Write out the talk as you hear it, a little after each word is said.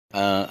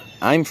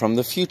I'm from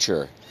the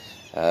future.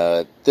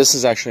 This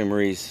is actually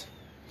Marie's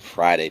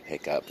Friday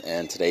pickup,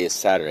 and today is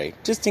Saturday.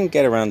 Just didn't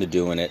get around to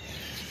doing it.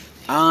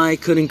 I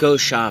couldn't go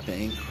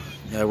shopping.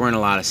 There weren't a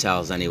lot of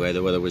sales anyway.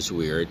 The weather was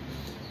weird.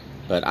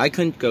 But I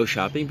couldn't go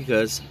shopping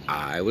because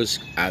I was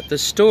at the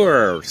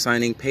store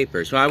signing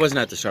papers. Well, I wasn't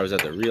at the store. I was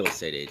at the real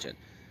estate agent.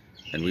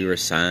 And we were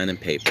signing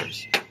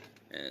papers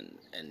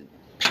and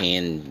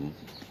paying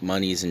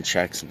monies and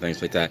checks and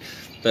things like that.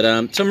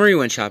 But so Marie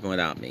went shopping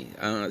without me.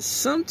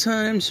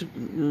 Sometimes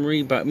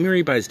Marie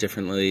buys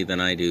differently than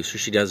I do, so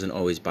she doesn't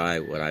always buy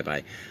what I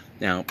buy.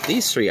 Now,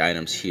 these three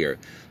items here,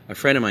 a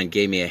friend of mine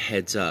gave me a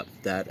heads up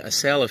that a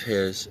sale of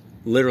his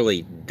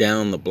literally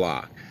down the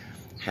block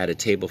had a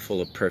table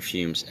full of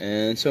perfumes.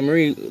 And so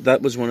Marie,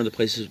 that was one of the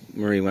places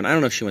Marie went. I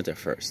don't know if she went there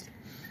first.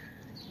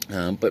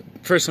 But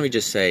first, let me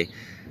just say,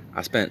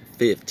 I spent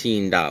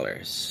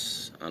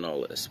 $15 on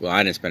all this. Well,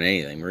 I didn't spend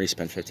anything. Marie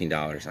spent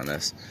 $15 on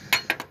this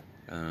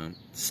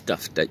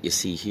stuff that you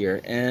see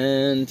here.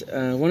 And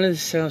one of the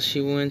sales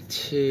she went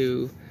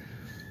to,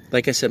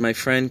 like I said, my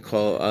friend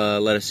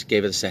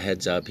gave us a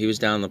heads up. He was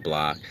down the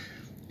block,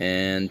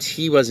 and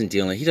he wasn't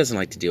dealing. He doesn't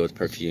like to deal with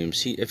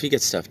perfumes. If he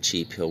gets stuff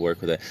cheap, he'll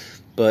work with it.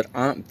 But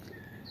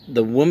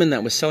the woman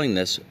that was selling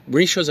this,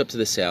 Marie shows up to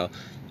the sale,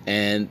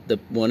 and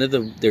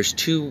there's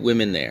two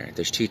women there.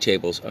 There's two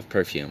tables of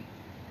perfume.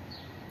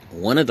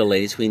 One of the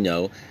ladies we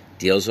know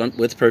deals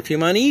with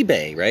perfume on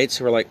eBay, right?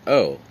 So we're like,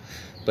 oh.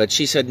 But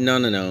she said,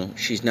 no,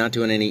 she's not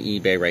doing any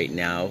eBay right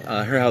now.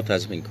 Her health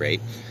hasn't been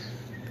great.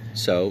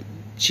 So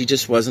she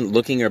just wasn't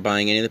looking or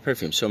buying any of the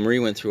perfumes. So Marie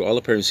went through all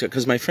the perfumes,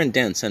 because my friend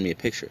Dan sent me a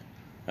picture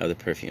of the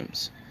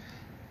perfumes.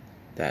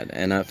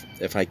 And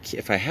if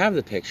I have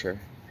the picture,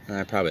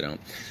 I probably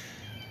don't,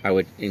 I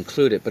would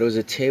include it. But it was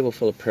a table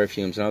full of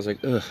perfumes, and I was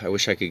like, ugh, I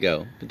wish I could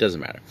go. It doesn't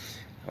matter.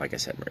 Like I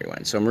said, Marie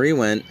went. So Marie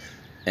went,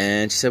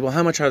 and she said, well,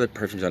 how much are the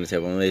perfumes on the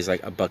table? And it was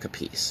like $1 a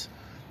piece.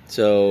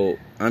 So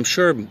I'm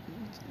sure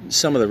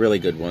some of the really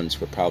good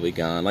ones were probably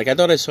gone. Like, I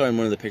thought I saw in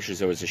one of the pictures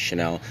there was a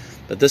Chanel,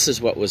 but this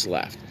is what was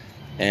left.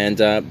 And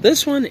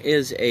this one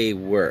is a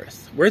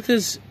Worth.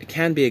 Worth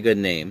can be a good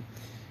name.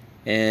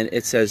 And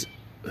it says,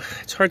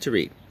 it's hard to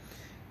read,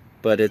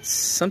 but it's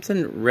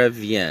something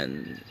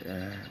Reviens.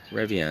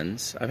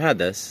 I've had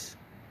this.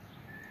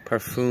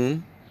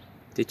 Parfum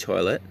de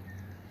Toilette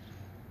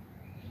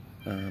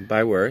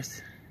by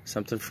Worth.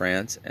 Something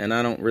France. And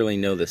I don't really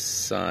know the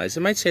size.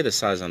 It might say the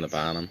size on the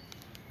bottom.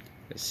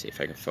 Let's see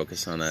if I can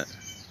focus on that.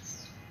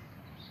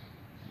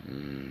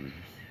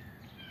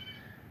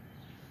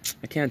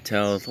 I can't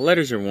tell. The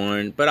letters are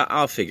worn, but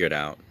I'll figure it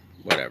out.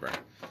 Whatever.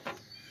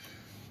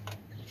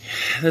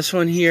 This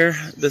one here,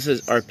 this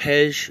is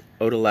Arpège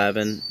Eau de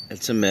Lavin.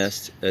 It's a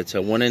mist. It's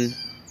a 1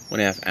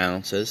 1/2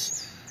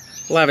 ounces.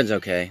 Lavin's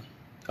okay.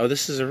 Oh,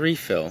 this is a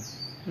refill.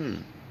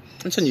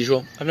 That's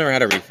unusual. I've never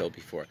had a refill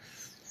before.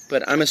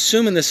 But I'm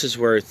assuming this is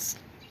worth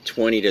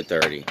 20 to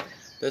 30.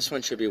 This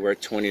one should be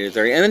worth 20 to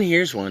 30. And then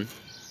here's one.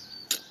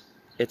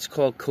 It's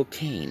called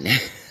Cocaine.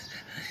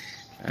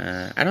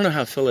 I don't know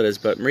how full it is,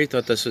 but Marie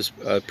thought this was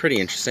pretty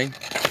interesting.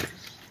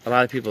 A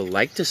lot of people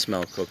like to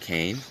smell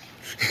cocaine.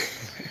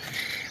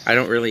 I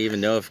don't really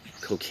even know if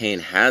cocaine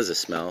has a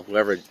smell.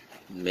 Whoever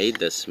made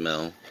this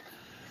smell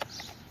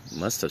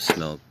must have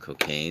smelled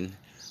cocaine.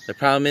 The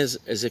problem is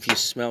if you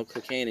smell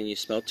cocaine and you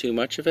smell too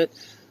much of it,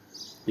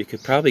 you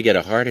could probably get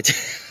a heart attack.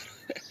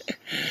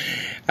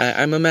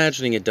 I'm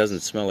imagining it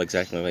doesn't smell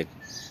exactly like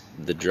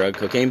the drug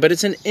cocaine, but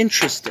it's an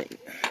interesting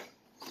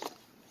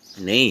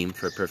name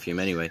for a perfume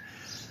anyway.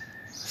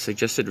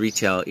 Suggested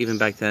retail, even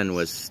back then,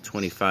 was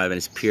 $25, and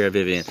it's Pierre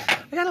Vivian.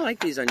 I kind of like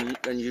these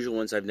unusual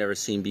ones I've never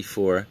seen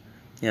before.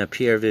 Yeah,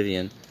 Pierre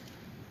Vivian.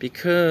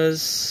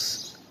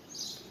 Because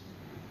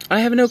I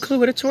have no clue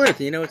what it's worth.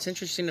 You know, it's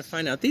interesting to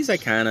find out. These I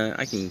can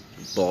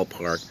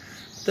ballpark.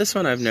 This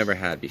one I've never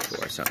had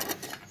before. So,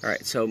 all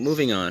right, so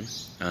moving on.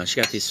 She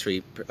got these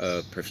three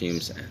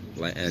perfumes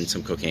and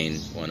some cocaine.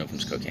 One of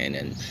them's cocaine.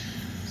 And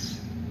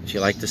if you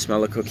like the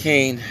smell of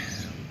cocaine,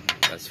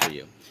 that's for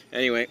you.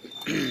 Anyway,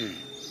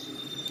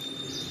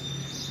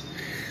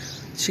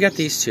 she got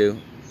these two.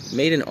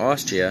 Made in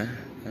Austria.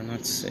 And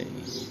let's see.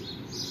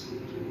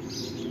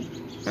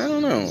 I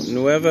don't know.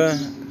 Eva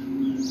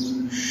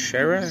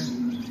Sherer?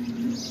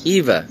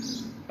 Eva.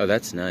 Oh,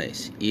 that's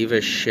nice.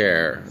 Eva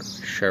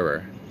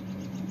Sherer.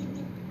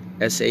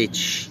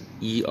 S-H-E-R-E-R.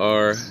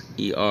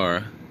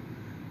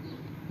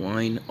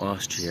 Wine,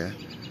 Austria.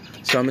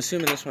 So I'm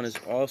assuming this one is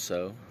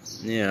also,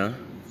 yeah.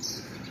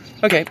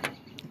 Okay.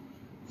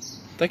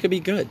 That could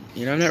be good.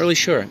 You know, I'm not really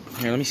sure.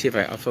 Here, let me see if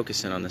I'll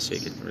focus in on this so you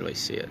can really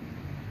see it.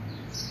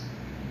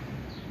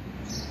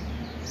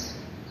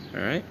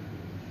 Alright.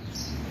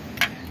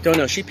 Don't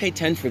know. She paid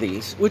 $10 for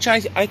these, which I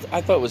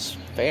thought was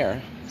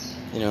fair.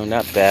 You know,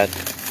 not bad.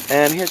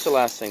 And here's the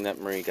last thing that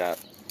Marie got.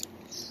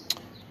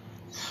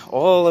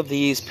 All of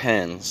these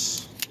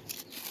pens.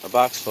 A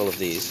box full of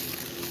these.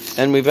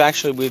 And we've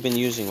been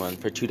using one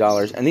for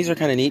 $2. And these are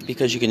kind of neat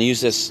because you can use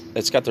this.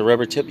 It's got the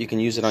rubber tip. You can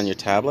use it on your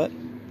tablet.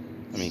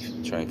 Let me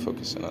try and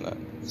focus in on that.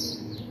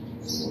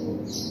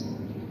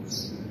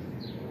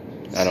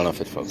 I don't know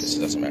if it focuses,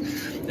 it doesn't matter.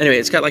 Anyway,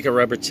 it's got like a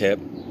rubber tip,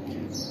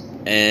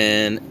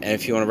 and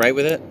if you want to write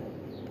with it,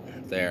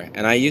 there.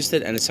 And I used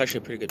it, and it's actually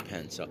a pretty good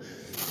pen. So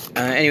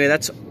anyway,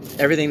 that's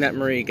everything that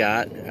Marie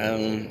got.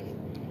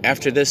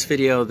 After this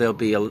video, there'll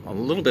be a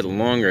little bit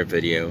longer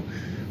video.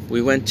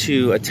 We went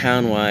to a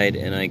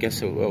Townwide, and I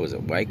guess, what was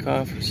it,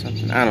 Wyckoff or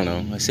something? I don't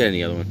know. I said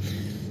any other one.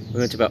 We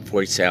went to about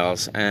 40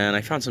 sales, and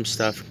I found some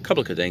stuff, a couple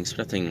of good things,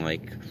 nothing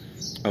like,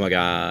 oh my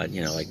god,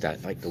 you know, like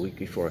that, like the week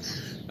before.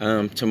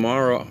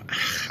 Tomorrow,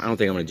 I don't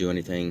think I'm going to do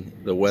anything.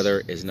 The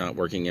weather is not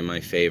working in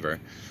my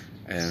favor,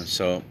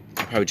 so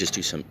I'll probably just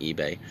do some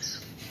eBay.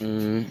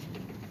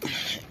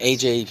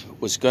 AJ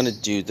was going to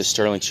do the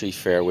Sterling Street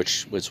Fair,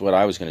 which was what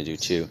I was going to do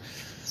too.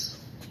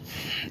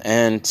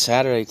 And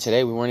Saturday,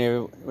 today, we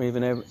weren't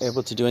even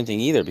able to do anything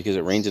either because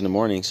it rained in the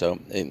morning, so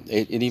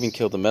it even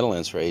killed the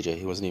Meadowlands for AJ.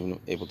 He wasn't even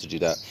able to do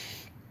that.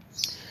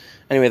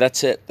 Anyway,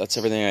 that's it. That's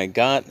everything I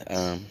got.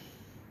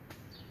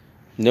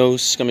 No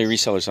Scummy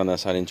Resellers on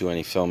this. I didn't do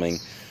any filming.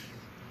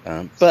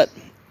 But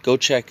go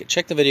check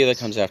the video that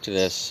comes after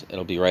this.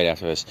 It'll be right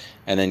after this.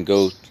 And then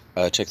go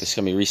check the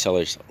Scummy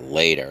Resellers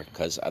later,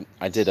 because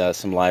I did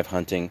some live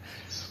hunting.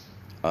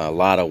 A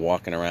lot of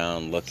walking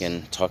around,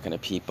 looking, talking to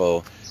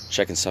people,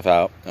 checking stuff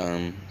out.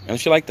 And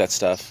if you like that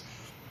stuff,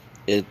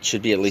 it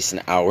should be at least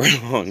an hour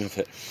long of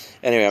it.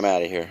 Anyway, I'm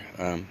out of here.